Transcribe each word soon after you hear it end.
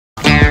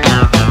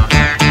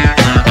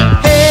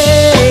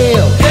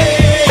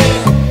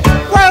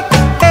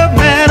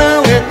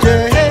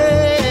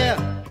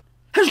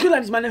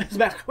my name is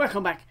Matt.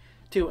 Welcome back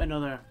to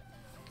another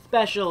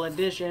special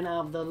edition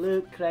of the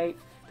Loot Crate.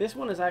 This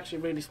one is actually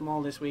really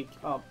small this week.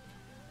 Oh,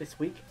 this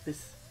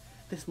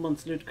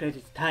month's Loot Crate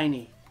is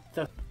tiny.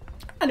 So,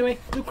 anyway,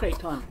 Loot Crate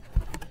time.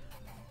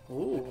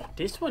 Oh,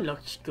 this one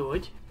looks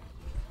good.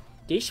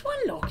 This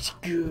one looks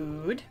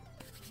good.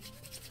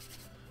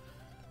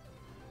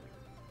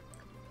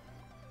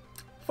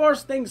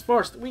 First things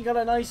first, we got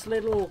a nice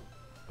little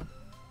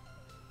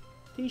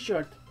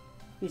t-shirt.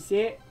 Can you see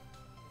it?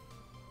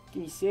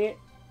 Can you see it?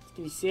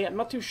 Can you see it? I'm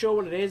not too sure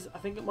what it is. I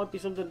think it might be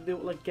something to do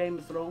with like Game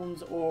of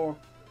Thrones, or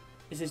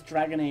is this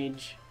Dragon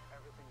Age?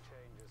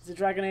 Is it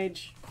Dragon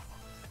Age?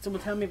 Can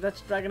someone tell me if that's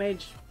Dragon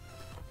Age?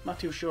 Not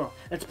too sure.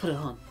 Let's put it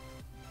on.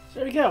 So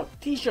there we go.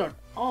 T-shirt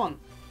on.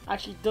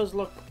 Actually does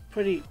look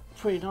pretty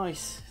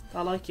nice.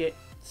 I like it.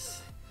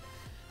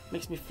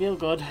 Makes me feel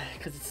good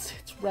because it's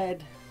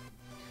red.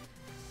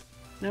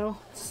 No,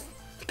 it's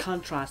the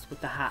contrast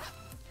with the hat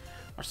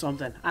or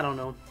something. I don't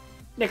know.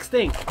 Next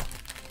thing.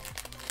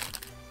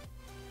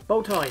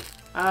 Bow tie.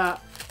 I've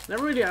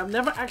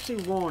never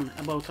actually worn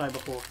a bow tie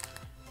before,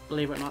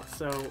 believe it or not.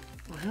 So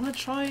we're gonna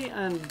try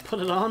and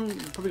put it on.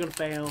 Probably gonna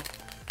fail,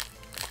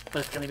 but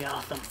it's gonna be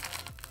awesome.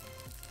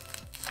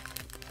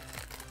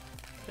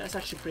 That's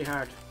actually pretty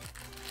hard,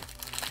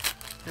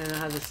 and it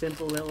has a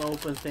simple little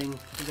open thing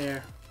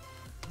there.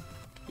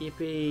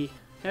 Yippee!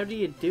 How do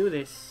you do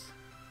this?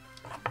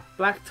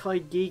 Black Tie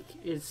Geek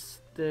is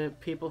the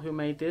people who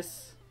made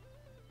this.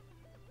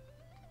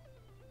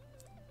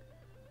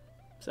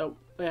 So,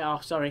 oh,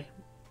 sorry.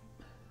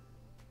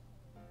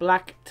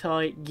 Black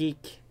Tie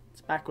Geek.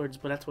 It's backwards,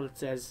 but that's what it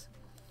says.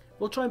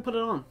 We'll try and put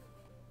it on.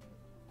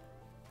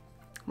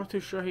 I'm not too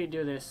sure how you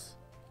do this.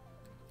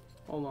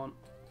 Hold on.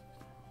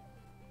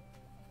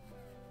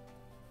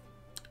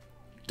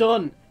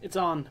 Done! It's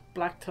on.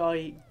 Black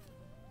Tie.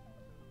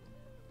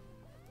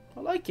 I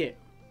like it.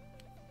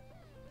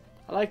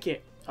 I like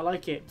it. I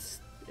like it.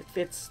 It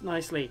fits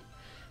nicely.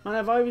 Man,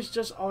 if I was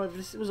just, if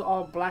this was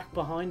all black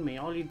behind me,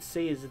 all you'd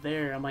see is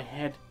there on my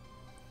head.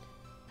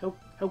 How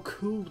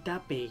cool would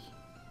that be?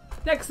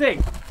 Next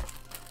thing!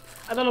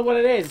 I don't know what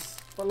it is,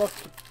 but look,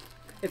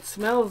 it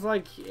smells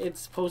like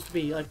it's supposed to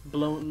be like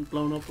blown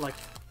up like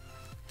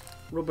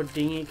rubber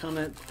dinghy kind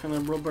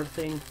of rubber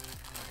thing.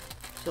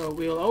 So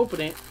we'll open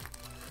it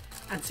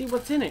and see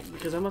what's in it,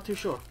 because I'm not too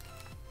sure.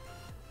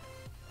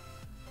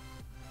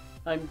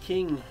 I'm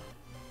king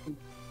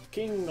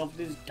of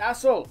this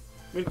castle.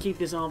 We'll keep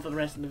this on for the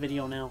rest of the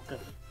video now,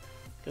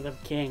 because I'm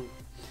king.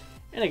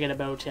 And I get a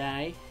bow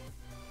tie.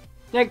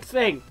 Next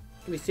thing.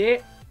 Can you see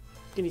it?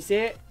 Can you see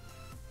it?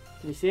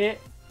 Can you see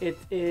it? It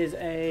is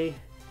a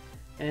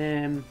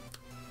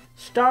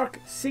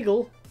Stark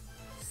Sigil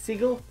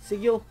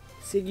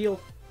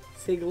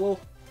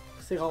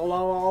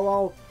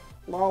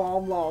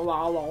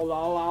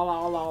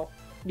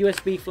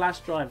USB flash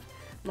drive.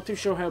 Not too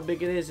sure how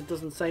big it is. It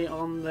doesn't say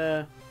on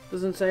the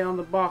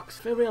box.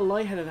 I feel real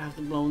lightheaded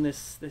after blowing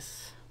this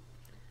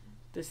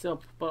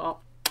up, but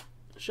I'll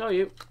show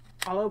you.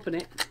 I'll open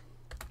it.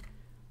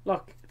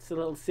 Look, it's a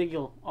little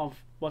sigil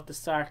of what the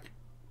Stark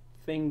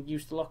thing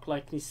used to look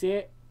like. Can you see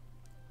it?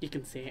 You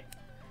can see it.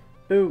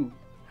 Boom.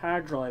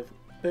 Hard drive.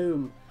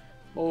 Boom.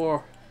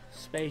 More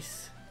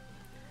space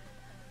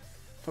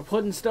for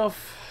putting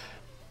stuff.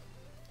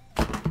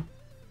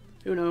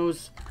 Who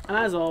knows? And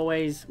as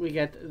always, we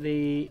get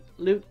the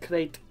Loot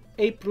Crate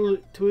April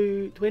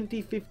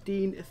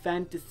 2015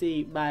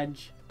 Fantasy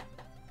badge.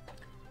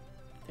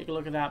 Take a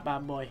look at that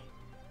bad boy.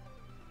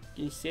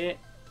 Can you see it?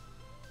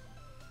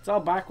 It's all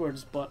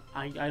backwards, but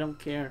I don't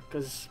care,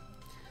 because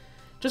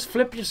just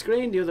flip your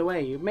screen the other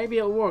way. Maybe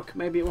it'll work,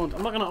 maybe it won't.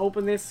 I'm not gonna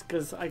open this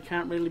because I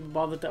can't really be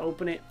bothered to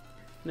open it.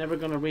 Never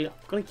gonna I'm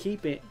gonna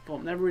keep it, but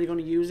I'm never really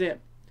gonna use it.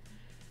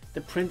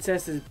 The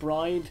Princess's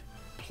Bride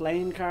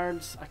playing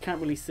cards, I can't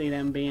really see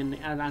them being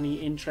any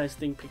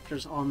interesting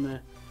pictures on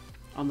the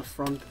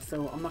front,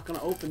 so I'm not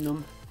gonna open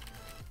them.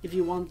 If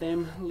you want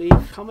them, leave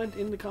a comment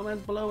in the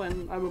comments below,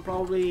 and I will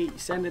probably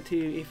send it to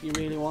you if you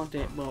really want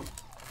it. But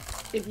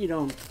if you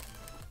don't,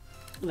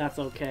 that's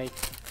okay.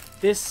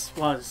 This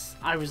was,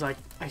 I was like,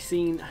 I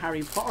seen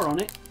Harry Potter on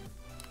it,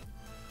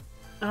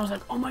 and I was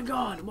like, oh my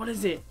god, what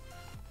is it?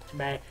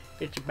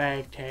 It's a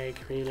bag tag,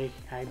 really.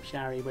 I'm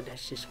sorry, but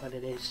that's just what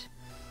it is.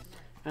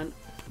 And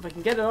if I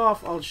can get it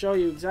off, I'll show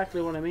you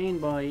exactly what I mean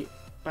by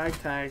bag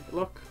tag.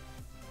 Look.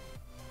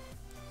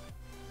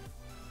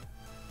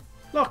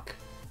 Look.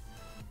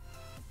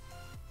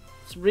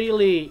 It's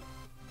really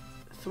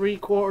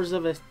 3/4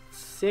 of a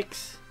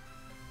 6.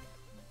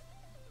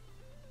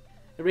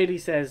 It really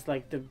says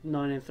like the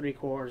 9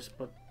 3/4,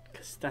 but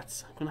because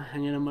that's, I'm gonna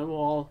hang it on my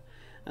wall,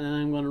 and then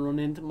I'm gonna run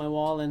into my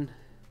wall, and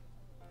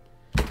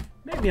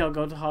maybe I'll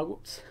go to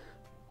Hogwarts.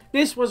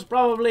 This was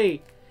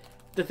probably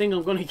the thing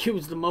I'm gonna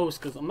use the most,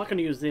 because I'm not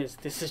gonna use this.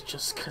 This is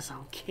just because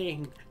I'm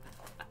king.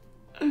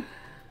 But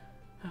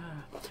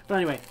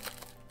anyway,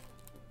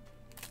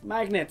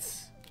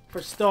 magnets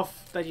for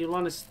stuff that you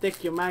want to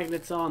stick your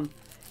magnets on.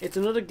 It's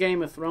another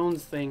Game of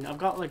Thrones thing. I've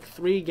got like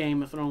 3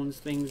 Game of Thrones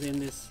things in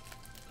this.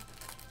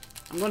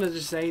 I'm gonna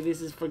just say this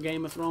is for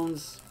Game of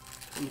Thrones.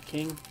 I'm the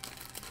king.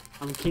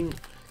 I'm King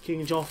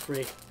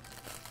Joffrey.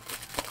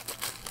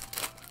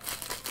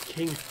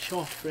 King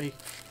Joffrey,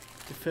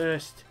 the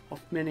first of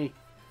many.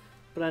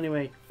 But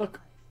anyway, look,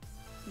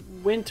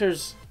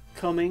 winter's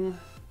coming.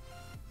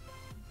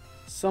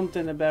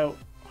 Something about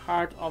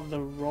Heart of the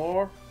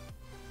Roar.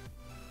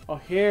 Oh,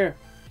 hear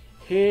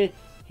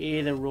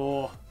the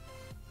roar.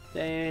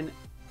 Then,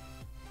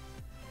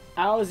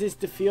 ours is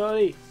the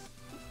fury.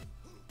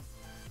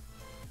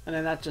 And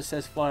then that just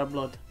says fire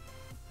blood.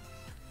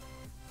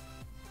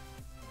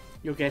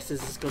 Your guess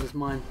is as good as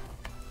mine.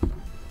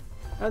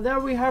 And there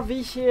we have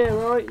this here,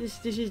 right?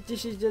 This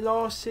is the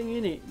last thing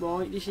in it,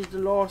 right? This is the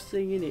last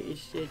thing in it.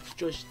 It's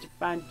just a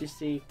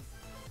fantasy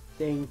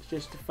thing,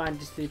 just a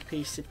fantasy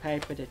piece of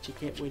paper that you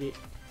get with it.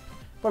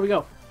 There we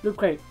go.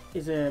 LootCrate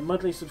is a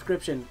monthly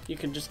subscription. You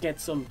can just get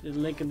some. There's a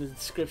link in the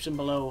description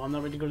below. I'm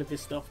not really good at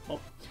this stuff,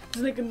 but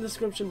there's a link in the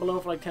description below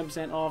for like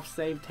 10% off.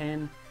 Save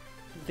 10.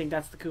 I think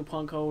that's the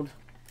coupon code.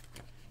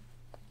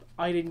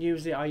 I didn't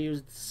use it. I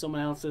used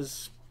someone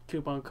else's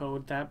coupon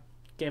code that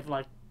gave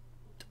like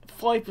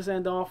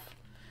 5% off.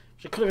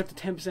 Which I could have got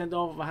the 10%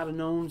 off if I had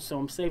known. So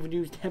I'm saving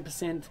you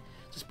 10%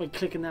 just by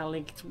clicking that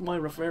link. It's my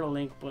referral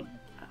link, but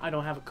I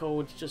don't have a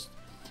code. It's just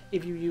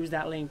if you use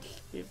that link,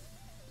 it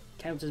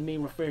counts as me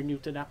referring you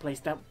to that place.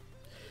 That,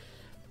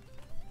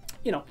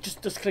 you know,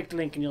 just click the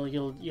link and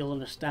you'll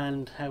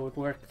understand how it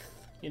works.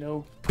 You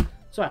know.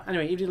 So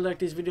anyway, if you like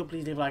this video,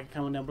 please leave a like,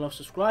 comment down below,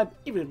 subscribe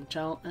if you're new to the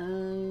channel,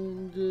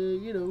 and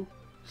you know,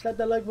 slap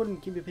that like button,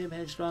 keep your pimp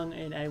head strong,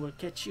 and I will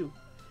catch you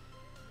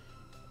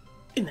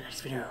in the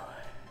next video.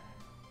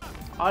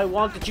 I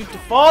wanted you to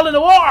fall in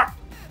the water.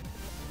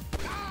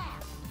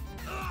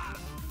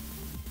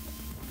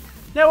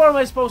 Now what am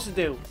I supposed to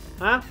do?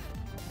 Huh?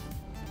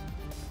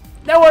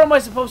 Now what am I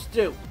supposed to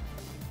do?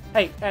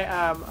 Hey,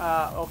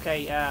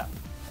 okay,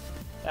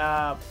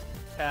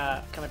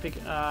 can I pick,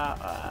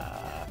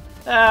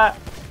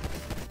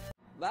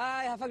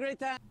 Bye, have a great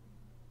time.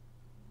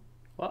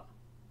 What?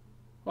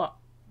 What?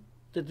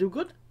 Did I do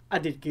good? I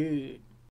did good.